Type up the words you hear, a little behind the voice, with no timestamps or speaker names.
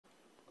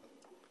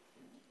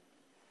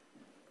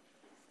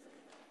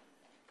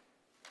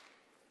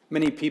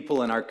Many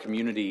people in our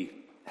community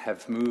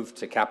have moved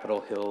to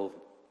Capitol Hill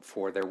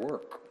for their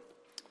work.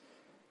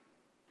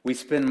 We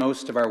spend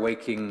most of our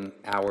waking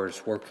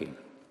hours working.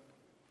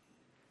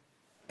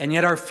 And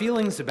yet our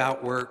feelings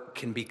about work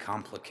can be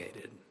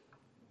complicated,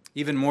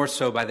 even more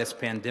so by this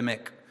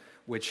pandemic,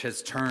 which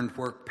has turned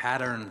work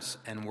patterns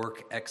and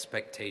work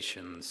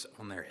expectations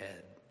on their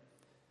head.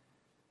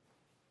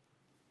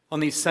 On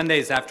these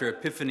Sundays after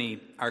Epiphany,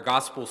 our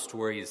gospel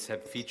stories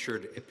have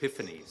featured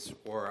epiphanies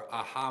or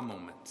aha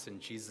moments in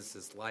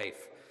Jesus'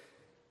 life.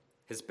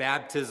 His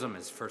baptism,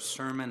 his first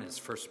sermon, his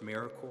first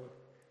miracle.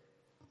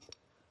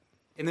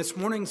 In this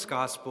morning's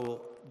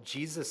gospel,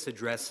 Jesus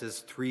addresses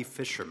three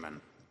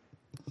fishermen,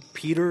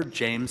 Peter,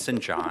 James, and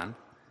John,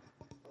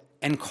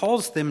 and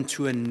calls them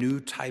to a new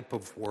type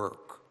of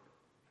work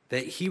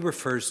that he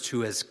refers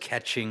to as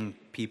catching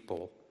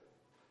people.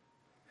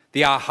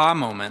 The aha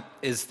moment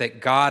is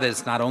that God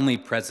is not only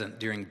present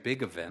during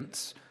big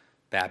events,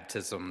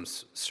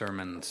 baptisms,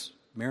 sermons,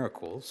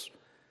 miracles,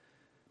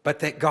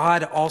 but that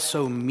God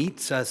also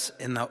meets us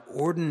in the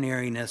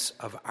ordinariness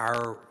of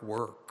our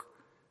work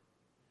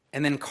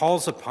and then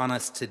calls upon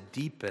us to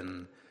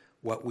deepen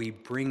what we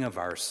bring of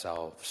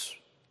ourselves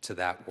to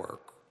that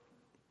work.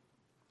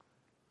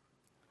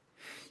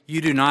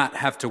 You do not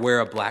have to wear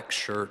a black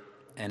shirt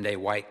and a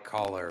white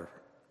collar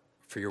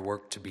for your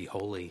work to be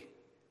holy.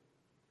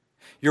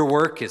 Your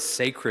work is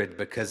sacred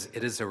because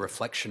it is a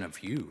reflection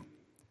of you,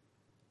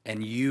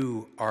 and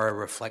you are a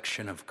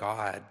reflection of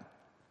God.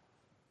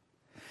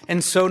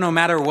 And so no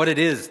matter what it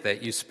is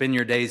that you spend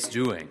your days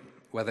doing,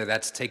 whether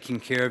that's taking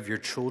care of your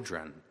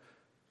children,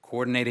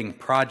 coordinating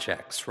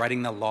projects,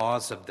 writing the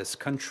laws of this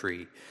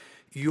country,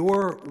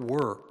 your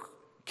work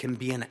can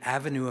be an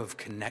avenue of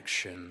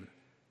connection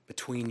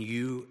between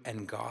you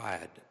and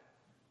God.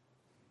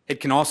 It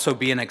can also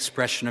be an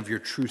expression of your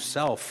true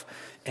self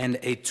and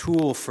a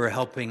tool for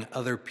helping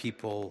other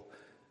people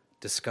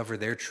discover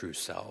their true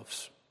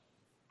selves.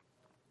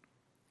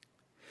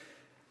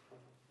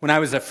 When I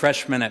was a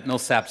freshman at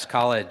Millsaps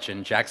College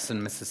in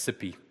Jackson,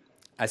 Mississippi,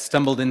 I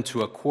stumbled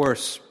into a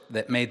course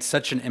that made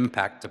such an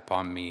impact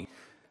upon me.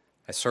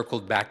 I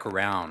circled back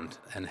around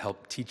and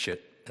helped teach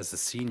it as a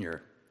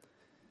senior.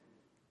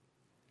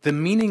 The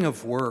meaning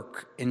of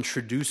work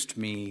introduced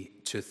me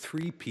to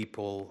three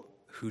people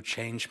who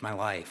changed my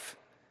life.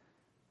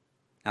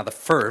 Now, the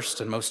first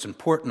and most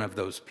important of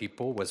those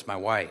people was my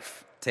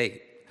wife,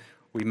 Tate.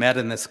 We met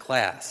in this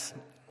class.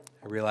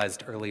 I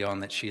realized early on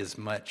that she is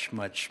much,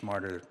 much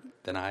smarter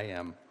than I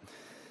am.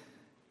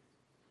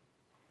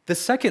 The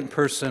second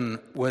person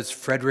was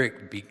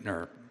Frederick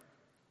Buechner,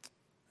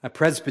 a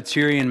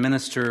Presbyterian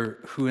minister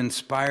who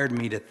inspired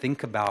me to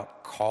think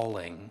about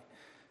calling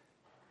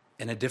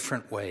in a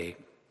different way.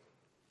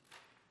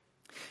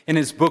 In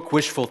his book,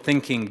 Wishful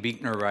Thinking,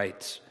 Buechner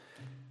writes,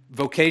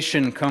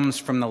 "Vocation comes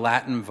from the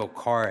Latin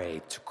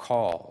vocare, to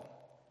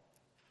call,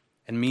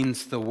 and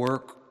means the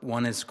work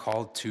one is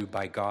called to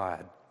by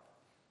God.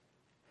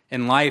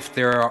 In life,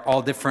 there are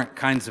all different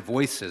kinds of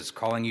voices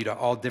calling you to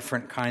all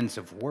different kinds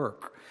of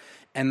work.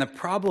 And the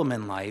problem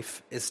in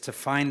life is to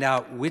find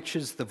out which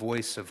is the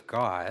voice of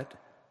God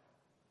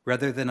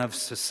rather than of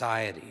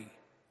society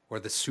or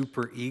the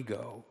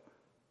superego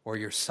or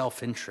your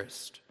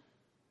self-interest.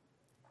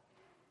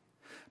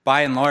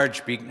 By and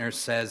large, Buechner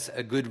says,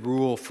 a good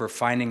rule for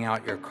finding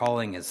out your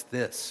calling is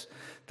this: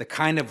 the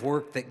kind of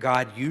work that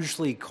God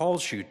usually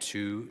calls you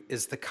to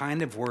is the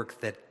kind of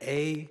work that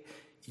A,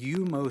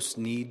 you most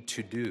need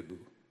to do,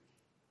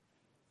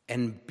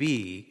 and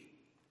B,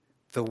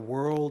 the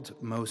world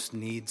most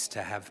needs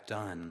to have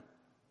done.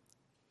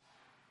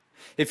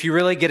 If you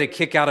really get a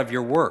kick out of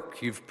your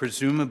work, you've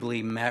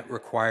presumably met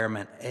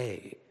requirement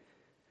A.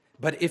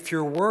 But if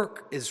your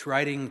work is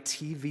writing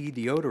TV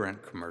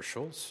deodorant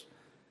commercials,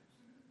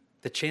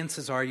 the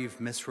chances are you've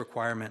missed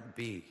requirement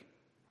B.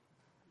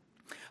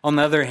 On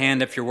the other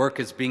hand, if your work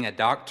is being a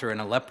doctor in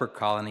a leper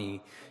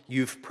colony,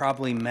 you've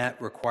probably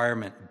met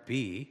requirement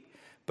B.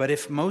 But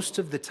if most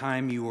of the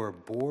time you are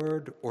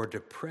bored or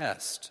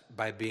depressed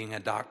by being a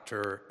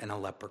doctor in a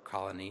leper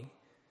colony,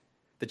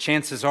 the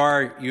chances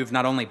are you've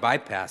not only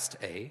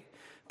bypassed A,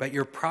 but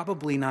you're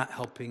probably not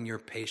helping your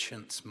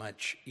patients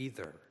much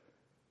either.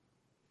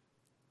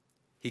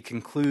 He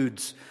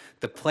concludes,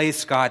 the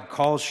place God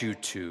calls you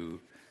to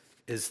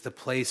is the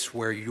place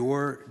where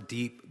your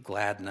deep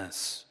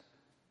gladness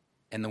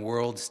and the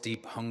world's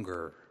deep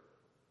hunger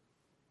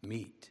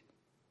meet.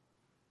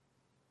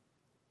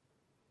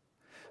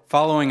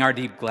 Following our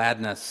deep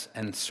gladness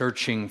and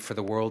searching for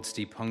the world's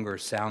deep hunger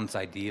sounds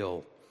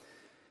ideal,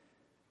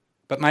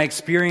 but my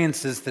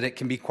experience is that it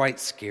can be quite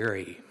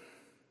scary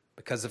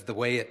because of the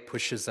way it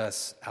pushes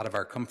us out of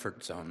our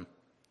comfort zone.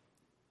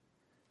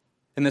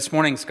 In this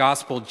morning's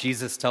gospel,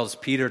 Jesus tells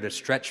Peter to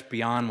stretch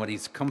beyond what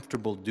he's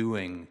comfortable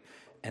doing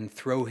and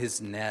throw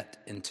his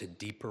net into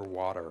deeper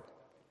water.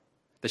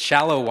 The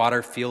shallow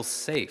water feels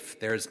safe.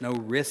 There is no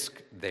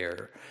risk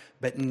there,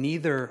 but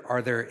neither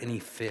are there any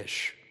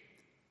fish.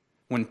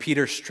 When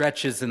Peter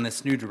stretches in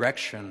this new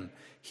direction,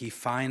 he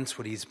finds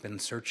what he's been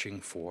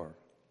searching for.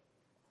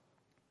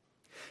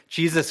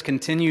 Jesus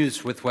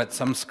continues with what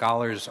some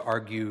scholars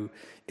argue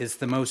is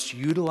the most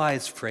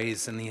utilized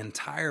phrase in the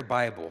entire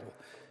Bible: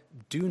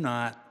 do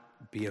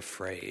not be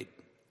afraid.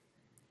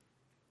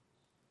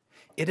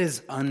 It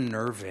is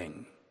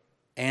unnerving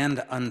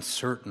and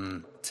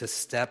uncertain to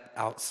step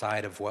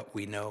outside of what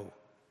we know.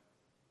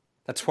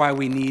 That's why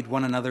we need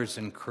one another's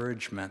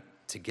encouragement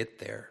to get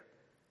there.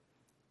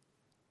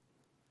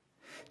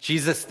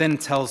 Jesus then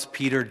tells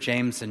Peter,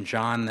 James, and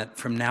John that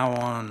from now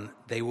on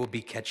they will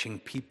be catching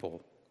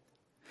people.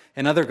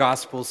 In other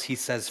Gospels, he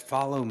says,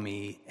 "Follow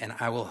me, and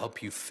I will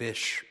help you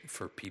fish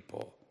for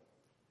people."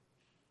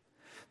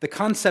 The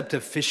concept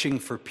of fishing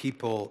for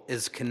people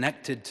is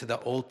connected to the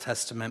Old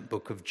Testament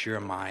book of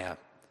Jeremiah,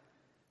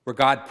 where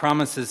God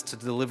promises to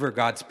deliver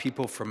God's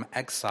people from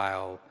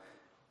exile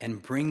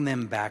and bring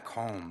them back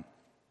home.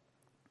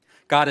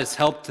 God is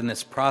helped in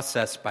this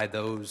process by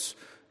those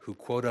who,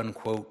 quote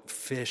unquote,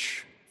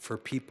 fish for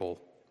people.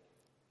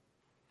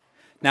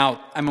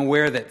 Now, I'm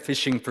aware that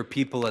fishing for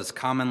people is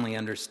commonly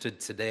understood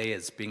today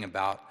as being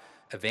about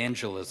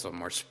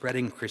evangelism or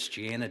spreading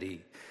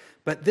Christianity,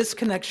 but this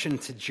connection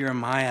to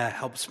Jeremiah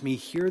helps me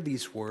hear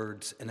these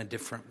words in a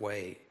different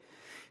way.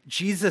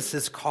 Jesus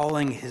is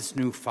calling his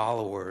new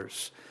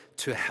followers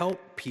to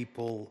help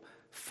people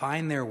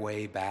find their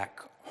way back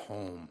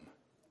home,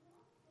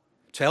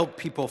 to help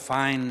people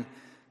find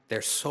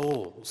their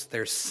souls,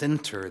 their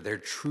center, their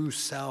true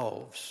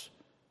selves,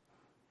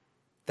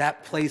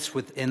 that place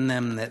within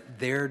them that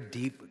their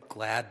deep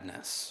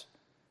gladness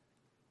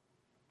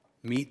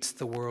meets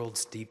the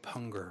world's deep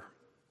hunger.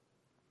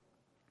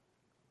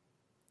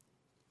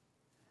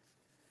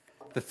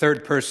 The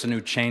third person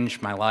who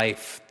changed my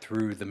life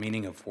through the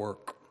meaning of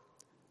work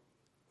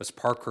was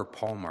Parker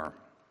Palmer,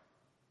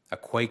 a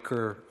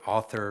Quaker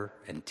author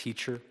and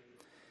teacher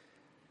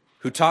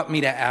who taught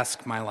me to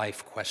ask my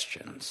life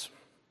questions.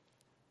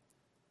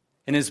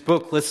 In his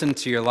book, Listen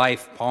to Your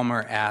Life,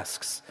 Palmer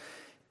asks,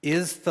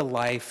 is the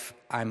life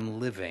I'm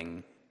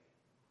living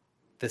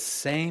the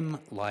same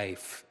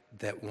life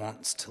that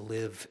wants to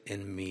live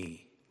in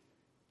me?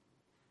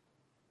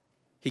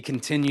 He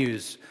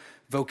continues,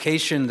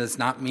 vocation does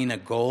not mean a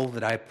goal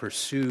that I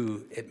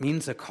pursue, it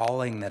means a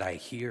calling that I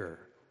hear.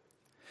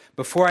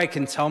 Before I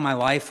can tell my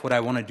life what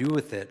I want to do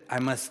with it, I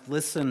must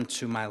listen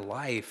to my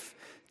life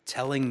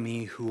telling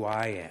me who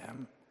I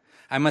am.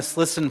 I must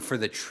listen for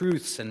the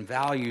truths and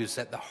values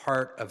at the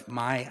heart of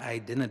my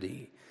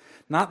identity,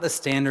 not the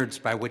standards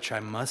by which I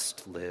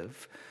must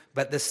live,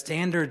 but the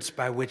standards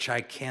by which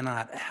I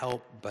cannot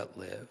help but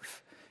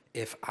live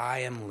if I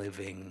am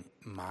living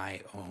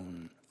my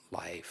own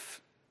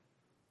life.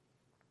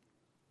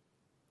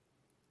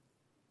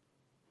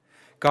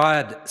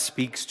 God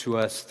speaks to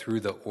us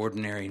through the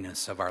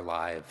ordinariness of our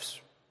lives.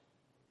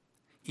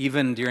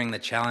 Even during the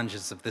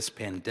challenges of this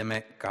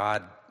pandemic,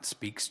 God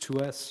speaks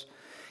to us.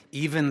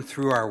 Even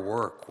through our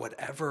work,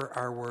 whatever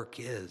our work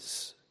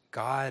is,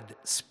 God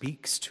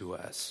speaks to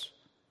us.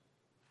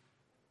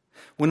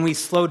 When we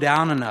slow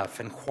down enough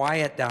and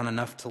quiet down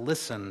enough to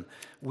listen,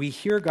 we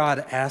hear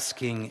God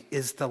asking,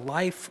 is the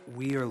life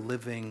we are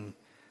living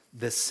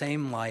the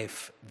same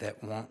life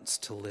that wants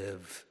to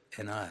live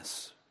in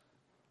us?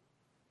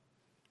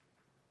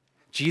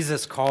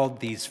 Jesus called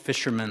these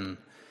fishermen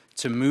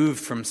to move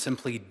from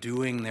simply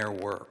doing their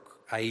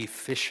work, i.e.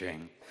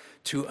 fishing,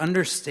 to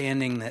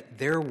understanding that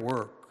their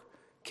work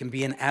can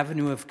be an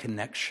avenue of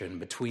connection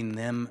between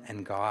them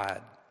and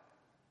God,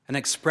 an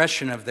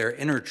expression of their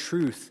inner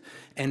truth,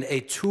 and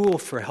a tool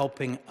for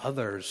helping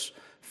others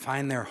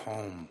find their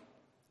home,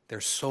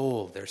 their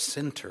soul, their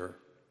center.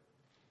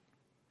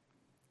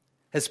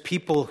 As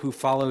people who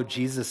follow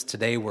Jesus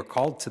today, we're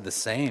called to the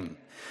same.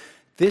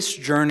 This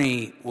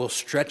journey will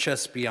stretch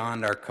us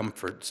beyond our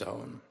comfort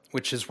zone,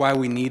 which is why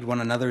we need one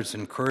another's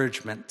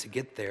encouragement to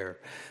get there.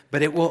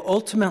 But it will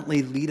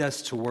ultimately lead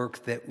us to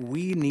work that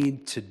we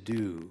need to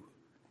do,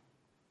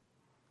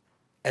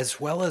 as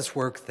well as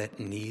work that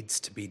needs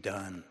to be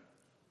done.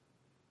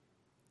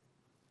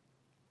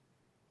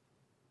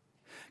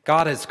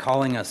 God is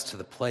calling us to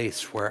the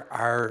place where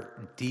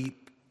our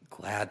deep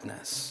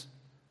gladness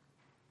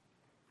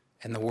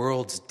and the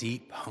world's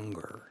deep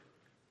hunger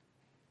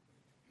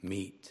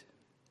meet.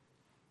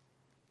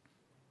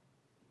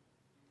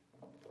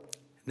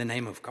 In the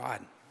name of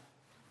God,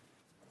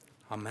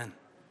 amen.